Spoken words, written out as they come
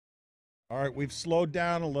All right, we've slowed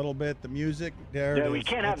down a little bit. The music, there it is. We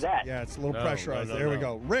can't have that. Yeah, it's a little pressurized. There we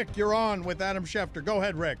go. Rick, you're on with Adam Schefter. Go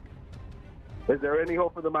ahead, Rick. Is there any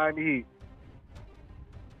hope for the Miami Heat?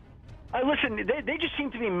 Listen, they just seem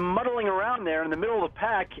to be muddling around there in the middle of the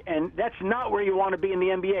pack, and that's not where you want to be in the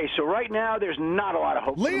NBA. So right now, there's not a lot of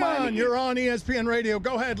hope for the Miami Leon, Heat. you're on ESPN Radio.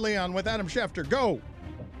 Go ahead, Leon, with Adam Schefter. Go.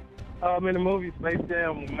 In the movie Space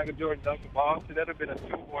Jam, Michael Jordan dunked the ball. Should that have been a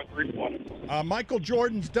 2 or 3 pointer? Michael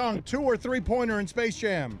Jordan's dunk, 2 or 3-pointer in Space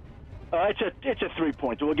Jam. It's a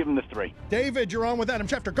 3-pointer. We'll give him the 3. David, you're on with Adam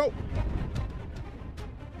Schefter. Go.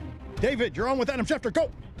 David, you're on with Adam Schefter. Go.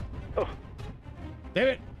 Oh.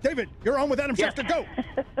 David, you're on with Adam Schefter. Go.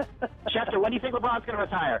 Schefter, when do you think LeBron's going to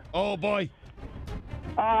retire? Oh, boy.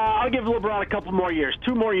 I'll give LeBron a couple more years.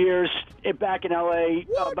 2 more years back in L.A.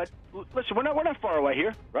 But listen, we're not far away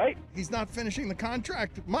here, right? He's not finishing the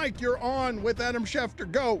contract. Mike, you're on with Adam Schefter.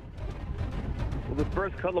 Go. Will the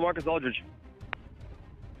Spurs cut LaMarcus Aldridge?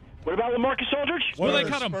 What about LaMarcus Aldridge? What Will are they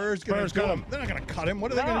cut him? Spurs going to do? They're not going to cut him.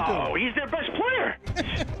 What are they going to do? No, he's their best player.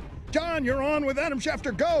 John, you're on with Adam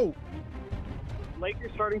Schefter. Go.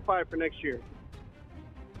 Lakers starting 5 for next year.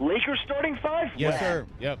 Lakers starting 5? Yes, sir.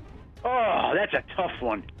 Yep. Oh, that's a tough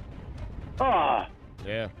one. Oh.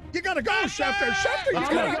 Yeah. You got to go, Schefter. Schefter, you got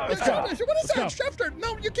to go. Let's go. What is that, Schefter?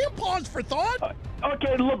 No, you can't pause for thought.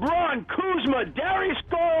 Okay, LeBron, Kuzma, Darius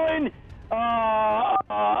Garland,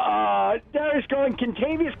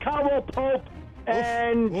 Contavious Caldwell-Pope,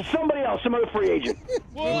 and somebody else, some other free agent.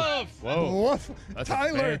 Woof. Whoa. Woof. That's a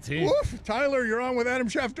Tyler. bad team. Woof. Tyler, you're on with Adam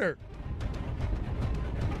Schefter.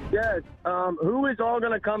 Yes. Who is all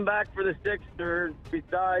going to come back for the Sixers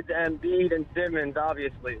besides Embiid and Simmons,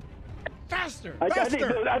 obviously? Faster. I think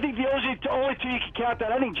the only two you can count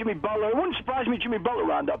that. I think Jimmy Butler. It wouldn't surprise me if Jimmy Butler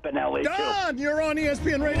wound up in L.A. Don, you're on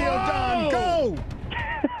ESPN Radio. Whoa. Don,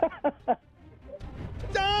 go.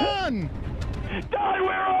 Don. Don,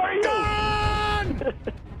 where are you? Don.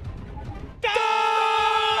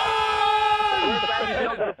 Where's Bradley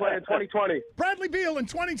Beal going to play in 2020? Bradley Beal in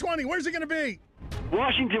 2020. Where's he going to be?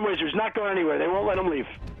 Washington Wizards, not going anywhere. They won't let him leave.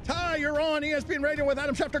 Ty, you're on ESPN Radio with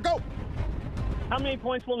Adam Schefter. Go. How many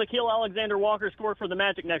points will Nickeil Alexander-Walker score for the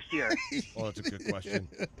Magic next year? Oh, that's a good question.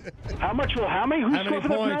 How many? Who's How many scored for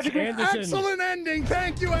the points? Magic? Anderson. Excellent ending.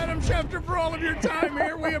 Thank you, Adam Schefter, for all of your time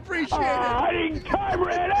here. We appreciate it. I think time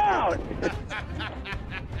ran out.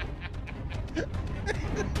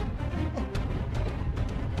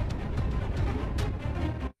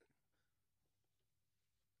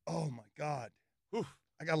 Oh, my God. Oof.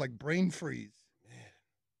 I got like brain freeze.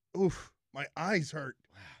 Man. Oof. My eyes hurt.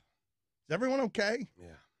 Wow. Is everyone okay?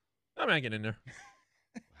 Yeah. I'm hanging in there.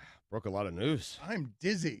 Broke a lot of news. I'm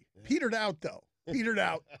dizzy. Petered out, though. Petered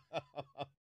out.